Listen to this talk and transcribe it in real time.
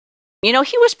You know,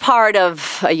 he was part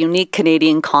of a unique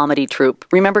Canadian comedy troupe.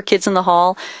 Remember Kids in the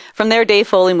Hall? From there, Dave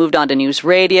Foley moved on to news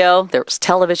radio. There was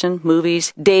television,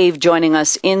 movies. Dave joining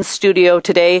us in studio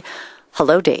today.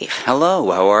 Hello, Dave.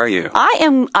 Hello, how are you?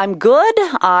 I'm good.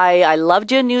 I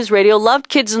loved you in news radio, loved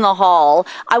Kids in the Hall.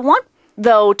 I want,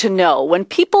 though, to know, when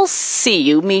people see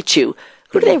you, meet you,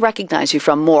 who do they recognize you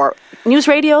from more? News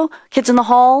radio, Kids in the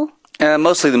Hall?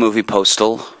 Mostly the movie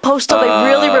Postal. Postal, they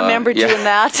really remembered you in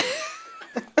that?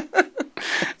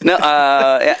 No,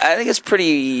 I think it's pretty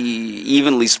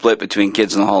evenly split between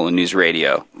Kids in the Hall and news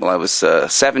radio. Well, I was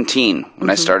 17 when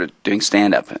I started doing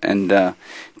stand-up, and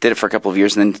did it for a couple of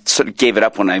years, and then sort of gave it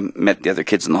up when I met the other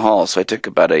kids in the hall, so I took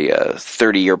about a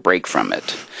 30-year break from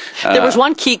it. There was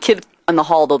one key kid in the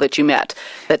hall, though, that you met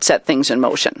that set things in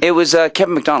motion. It was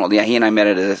Kevin McDonald. Yeah, he and I met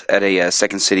at a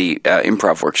Second City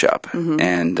improv workshop,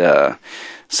 and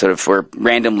sort of were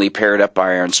randomly paired up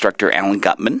by our instructor, Alan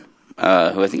Gutman,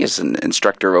 who I think is an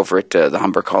instructor over at the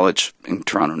Humber College in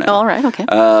Toronto now. Oh, all right, okay.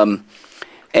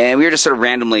 And we were just sort of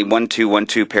randomly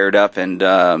 1-2-1-2 paired up,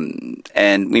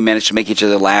 and we managed to make each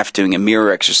other laugh doing a mirror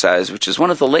exercise, which is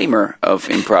one of the lamer of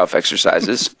improv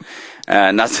exercises.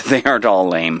 Not that they aren't all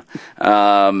lame.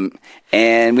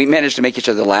 And we managed to make each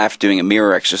other laugh doing a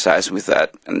mirror exercise.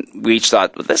 And we each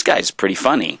thought, well, this guy's pretty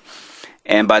funny.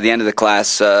 And by the end of the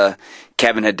class,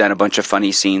 Kevin had done a bunch of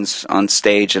funny scenes on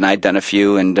stage, and I'd done a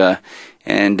few, and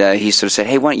he sort of said,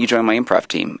 hey, why don't you join my improv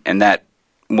team? And that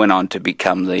went on to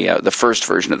become the first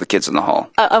version of the Kids in the Hall.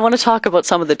 I want to talk about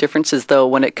some of the differences, though,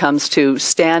 when it comes to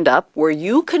stand-up, where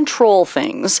you control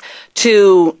things,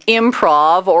 to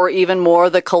improv, or even more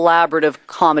the collaborative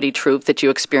comedy troupe that you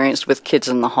experienced with Kids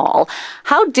in the Hall.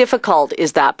 How difficult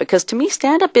is that? Because to me,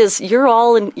 stand-up is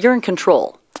you're in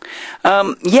control.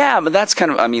 Yeah, but that's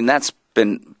that's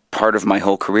been part of my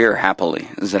whole career. Happily,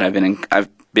 is that I've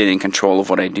been in control of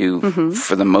what I do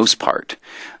for the most part.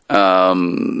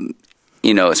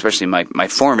 You know, especially my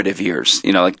formative years,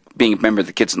 you know, like being a member of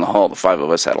the Kids in the Hall, the five of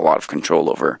us had a lot of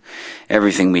control over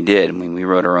everything we did. I mean, we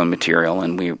wrote our own material,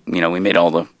 and we made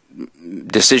all the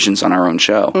decisions on our own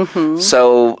show.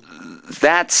 So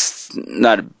that's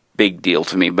not a big deal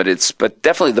to me, but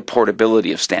definitely the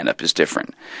portability of stand-up is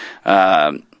different.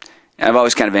 I've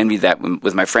always kind of envied that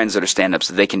with my friends that are stand-ups,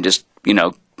 that they can just, get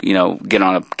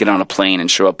on a plane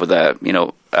and show up with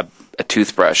a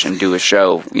toothbrush and do a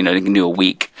show, they can do a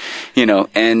week,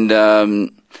 and,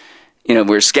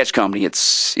 where sketch comedy,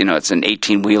 it's an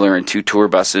 18-wheeler and 2 tour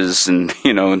buses and,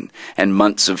 and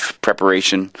months of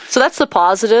preparation. So that's the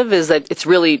positive, is that it's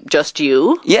really just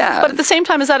you. Yeah. But at the same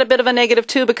time, is that a bit of a negative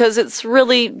too, because it's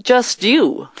really just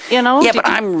you, Yeah, but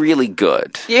I'm really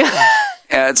good. Yeah.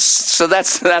 So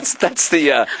that's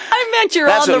the. I meant you're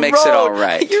that's on the road. That's what makes it all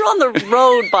right. You're on the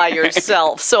road by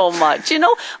yourself so much.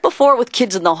 Before with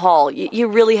Kids in the Hall, you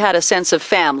really had a sense of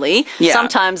family. Yeah.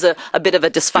 Sometimes a bit of a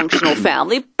dysfunctional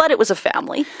family, but it was a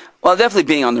family. Well, definitely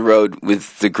being on the road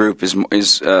with the group is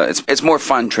it's more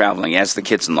fun traveling as the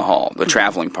Kids in the Hall, the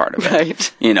traveling part of it.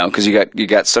 Right. Because you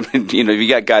got some, you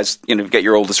got guys, you've got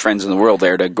your oldest friends in the world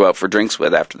there to go out for drinks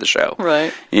with after the show.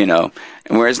 Right. And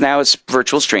whereas now it's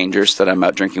virtual strangers that I'm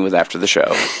out drinking with after the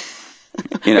show.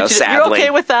 Sadly. You're okay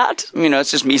with that?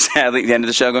 It's just me sadly at the end of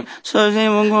the show going, so is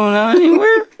anyone going out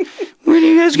anywhere? Where do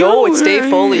you guys go? No, it's Dave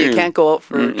Foley. You can't go out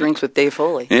for drinks with Dave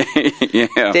Foley.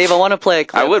 Yeah. Dave, I want to play a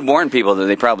clip. I would warn people that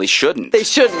they probably shouldn't. They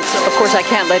shouldn't. Of course, I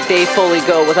can't let Dave Foley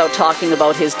go without talking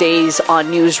about his days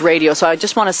on news radio, so I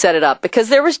just want to set it up, because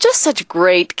there was just such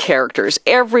great characters.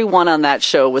 Everyone on that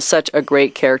show was such a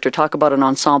great character. Talk about an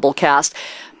ensemble cast.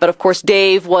 But, of course,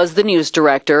 Dave was the news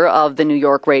director of the New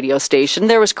York radio station.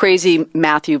 There was Crazy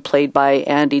Matthew, played by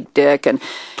Andy Dick. Played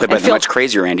by the much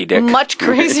crazier Andy Dick. Much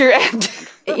crazier Andy.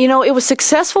 It was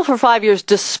successful for 5 years,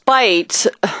 despite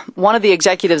one of the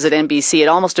executives at NBC. It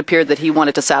almost appeared that he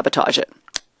wanted to sabotage it.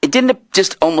 It didn't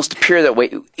just almost appear that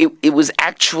way. It was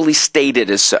actually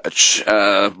stated as such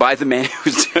by the man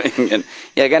who was doing it.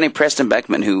 Yeah, a guy named Preston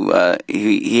Beckman, who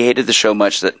he hated the show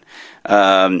much that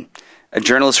a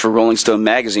journalist for Rolling Stone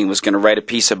magazine was going to write a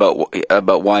piece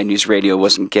about why news radio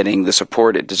wasn't getting the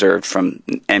support it deserved from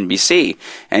NBC,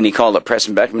 and he called up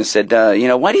Preston Beckman and said,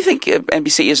 why do you think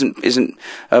NBC isn't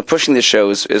pushing this show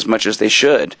as much as they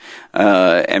should?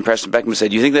 And Preston Beckman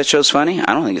said, you think that show's funny?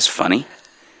 I don't think it's funny.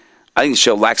 I think the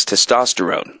show lacks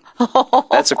testosterone.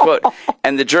 That's a quote.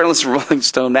 And the journalist from Rolling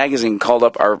Stone magazine called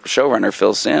up our showrunner,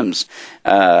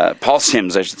 Paul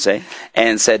Sims, I should say,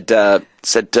 and said,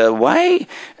 why?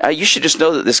 You should just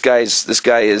know that this guy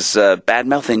is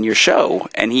bad-mouthing your show,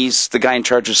 and he's the guy in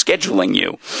charge of scheduling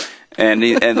you. And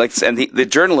the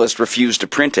journalist refused to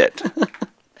print it.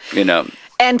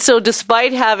 And so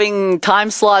despite having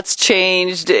time slots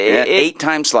changed... 8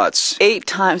 time slots. 8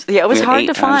 times. Yeah, it was hard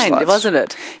to find, slots. Wasn't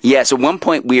it? Yes, at one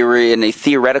point we were in a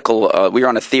theoretical... we were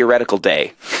on a theoretical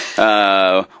day.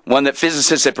 One that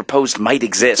physicists had proposed might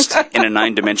exist in a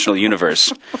 9-dimensional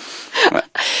universe.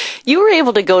 You were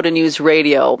able to go to News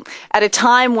Radio at a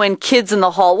time when Kids in the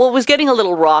Hall... Well, it was getting a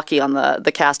little rocky on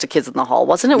the cast of Kids in the Hall,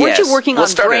 wasn't it? Yes. Weren't you working on... Well, it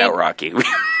started out rocky.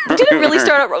 Did it really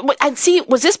start out... And see,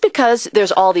 was this because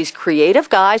there's all these creative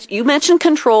guys? You mentioned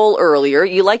control earlier.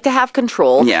 You like to have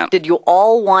control. Yeah. Did you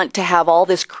all want to have all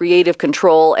this creative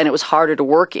control, and it was harder to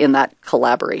work in that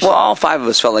collaboration? Well, all 5 of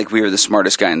us felt like we were the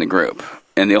smartest guy in the group,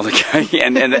 and the only guy,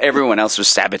 and everyone else was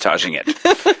sabotaging it.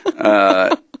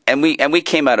 And we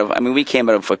came out of... I mean, we came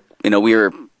out of... we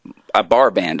were a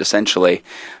bar band essentially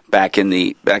back in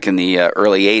the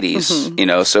early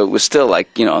 80s. So it was still like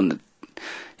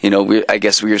I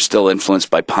guess we were still influenced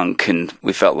by punk, and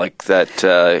we felt like that,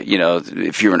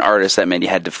 if you were an artist, that meant you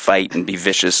had to fight and be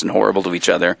vicious and horrible to each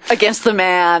other. Against the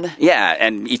man. Yeah,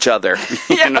 and each other.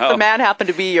 Yeah, the man happened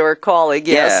to be your colleague,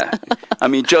 yes. Yeah. I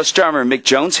mean, Joe Strummer and Mick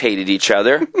Jones hated each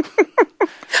other.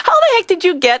 How the heck did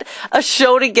you get a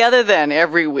show together then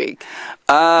every week?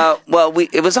 Well,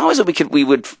 it was always that we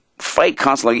would fight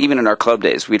constantly, even in our club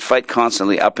days. We'd fight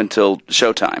constantly up until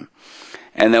showtime.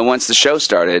 And then once the show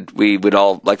started, we would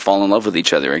all fall in love with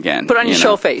each other again. Put on your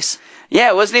show face. Yeah,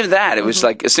 it wasn't even that. It was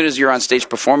like as soon as you're on stage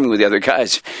performing with the other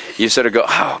guys, you sort of go,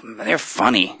 "Oh, they're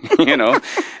funny,"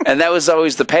 And that was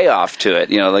always the payoff to it.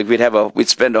 We'd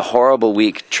spend a horrible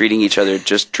week treating each other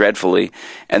just dreadfully,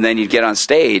 and then you'd get on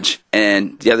stage,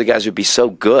 and the other guys would be so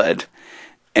good,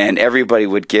 and everybody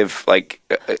would give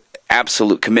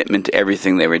absolute commitment to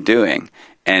everything they were doing.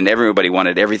 And everybody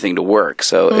wanted everything to work.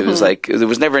 So it was like, there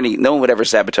was never no one would ever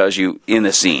sabotage you in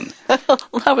the scene.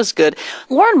 That was good.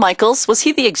 Lorne Michaels, was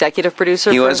he the executive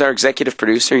producer? He was our executive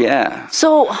producer, yeah.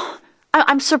 So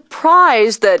I'm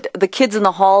surprised that the Kids in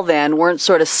the Hall then weren't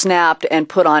sort of snapped and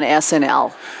put on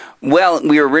SNL. Well,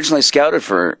 we were originally scouted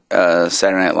for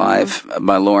Saturday Night Live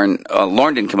by Lorne.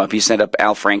 Lorne didn't come up. He sent up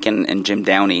Al Franken and Jim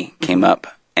Downey came up.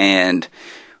 And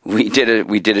we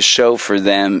did a show for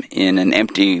them in an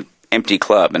empty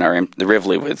club in the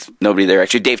Rivoli with nobody there.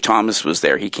 Actually, Dave Thomas was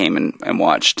there. He came and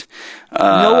watched.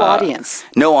 No audience.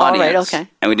 No audience. All right, okay.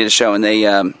 And we did a show, and they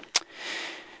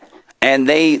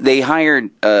hired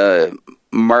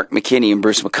Mark McKinney and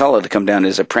Bruce McCullough to come down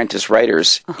as apprentice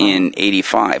writers in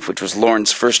 '85, which was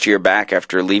Lorne's first year back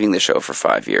after leaving the show for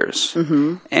 5 years.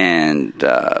 Mm-hmm.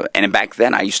 And back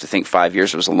then, I used to think 5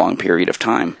 years was a long period of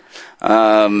time.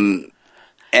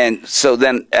 And so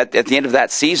then at the end of that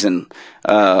season,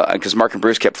 because Mark and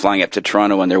Bruce kept flying up to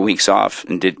Toronto on their weeks off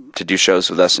and to do shows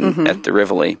with us at the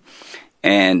Rivoli.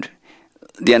 And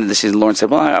at the end of the season, Lorne said,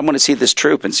 well, I want to see this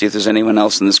troupe and see if there's anyone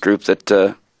else in this group that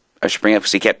I should bring up.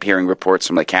 Because he kept hearing reports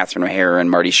from Catherine O'Hara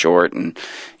and Marty Short and,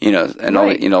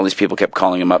 all these people kept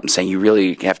calling him up and saying, you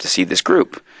really have to see this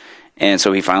group. And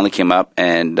so he finally came up,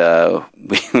 and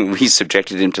we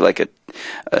subjected him to a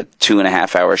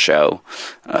 2.5-hour show.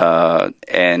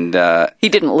 He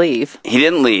didn't leave. He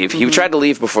didn't leave. He tried to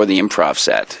leave before the improv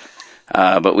set,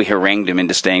 but we harangued him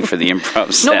into staying for the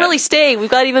improv set. No, really stay. We've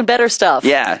got even better stuff.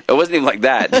 Yeah, it wasn't even like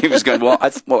that. He was going, I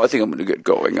think I'm going to get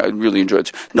going. I really enjoyed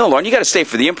it. No, Lorne, you got to stay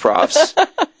for the improvs.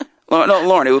 No,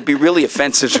 Lorne, it would be really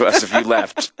offensive to us if you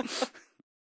left.